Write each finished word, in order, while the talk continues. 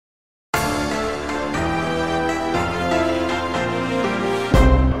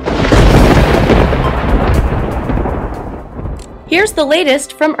Here's the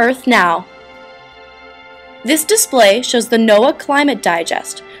latest from EarthNow. This display shows the NOAA Climate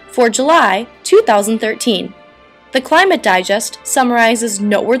Digest for July 2013. The Climate Digest summarizes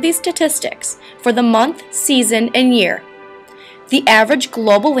noteworthy statistics for the month, season, and year. The average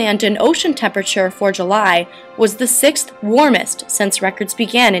global land and ocean temperature for July was the 6th warmest since records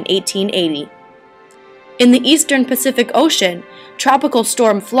began in 1880. In the eastern Pacific Ocean, Tropical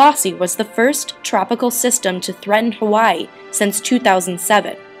Storm Flossie was the first tropical system to threaten Hawaii since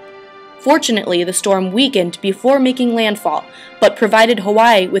 2007. Fortunately, the storm weakened before making landfall, but provided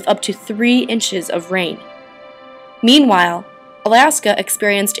Hawaii with up to 3 inches of rain. Meanwhile, Alaska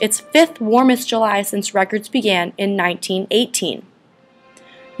experienced its 5th warmest July since records began in 1918.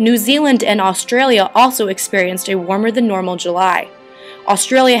 New Zealand and Australia also experienced a warmer than normal July.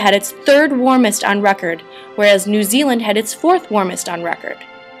 Australia had its 3rd warmest on record, whereas New Zealand had its 4th warmest on record.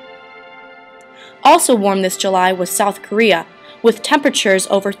 Also warm this July was South Korea, with temperatures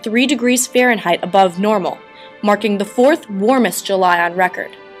over 3 degrees Fahrenheit above normal, marking the 4th warmest July on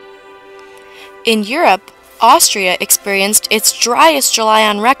record. In Europe, Austria experienced its driest July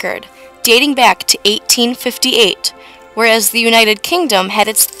on record, dating back to 1858, whereas the United Kingdom had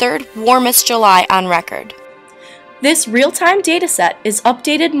its 3rd warmest July on record. This real-time dataset is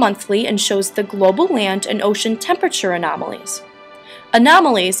updated monthly and shows the global land and ocean temperature anomalies.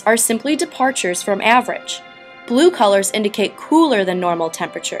 Anomalies are simply departures from average. Blue colors indicate cooler than normal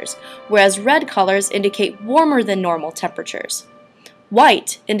temperatures, whereas red colors indicate warmer than normal temperatures.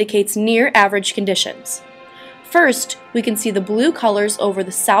 White indicates near average conditions. First, we can see the blue colors over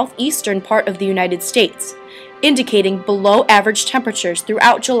the southeastern part of the United States, indicating below average temperatures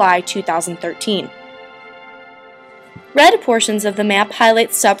throughout July 2013. Red portions of the map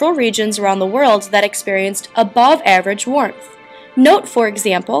highlight several regions around the world that experienced above average warmth. Note, for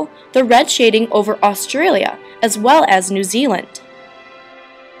example, the red shading over Australia, as well as New Zealand.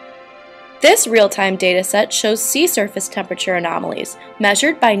 This real-time dataset shows sea surface temperature anomalies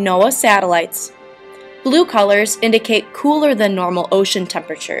measured by NOAA satellites. Blue colors indicate cooler than normal ocean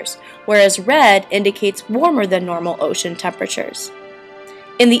temperatures, whereas red indicates warmer than normal ocean temperatures.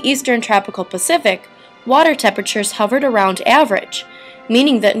 In the eastern tropical Pacific, water temperatures hovered around average,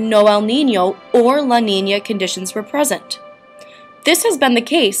 meaning that no El Niño or La Niña conditions were present. This has been the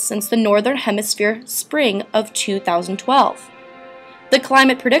case since the Northern Hemisphere spring of 2012. The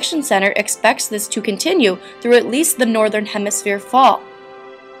Climate Prediction Center expects this to continue through at least the Northern Hemisphere fall.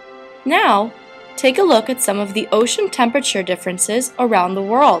 Now, take a look at some of the ocean temperature differences around the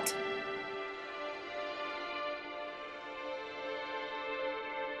world.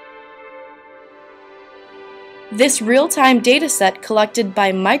 This real-time dataset collected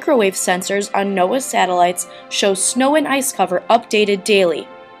by microwave sensors on NOAA satellites shows snow and ice cover updated daily.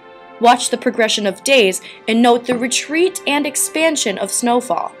 Watch the progression of days and note the retreat and expansion of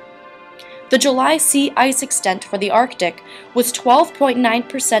snowfall. The July sea ice extent for the Arctic was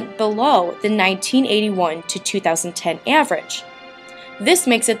 12.9% below the 1981 to 2010 average. This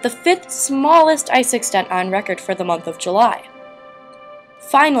makes it the 5th smallest ice extent on record for the month of July.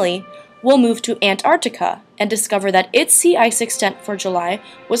 Finally, we'll move to Antarctica and discover that its sea ice extent for July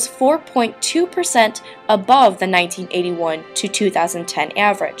was 4.2% above the 1981 to 2010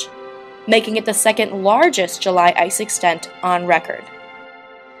 average, making it the 2nd largest July ice extent on record.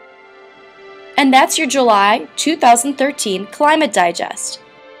 And that's your July 2013 Climate Digest.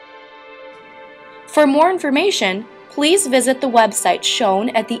 For more information, please visit the website shown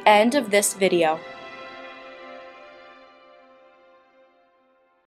at the end of this video.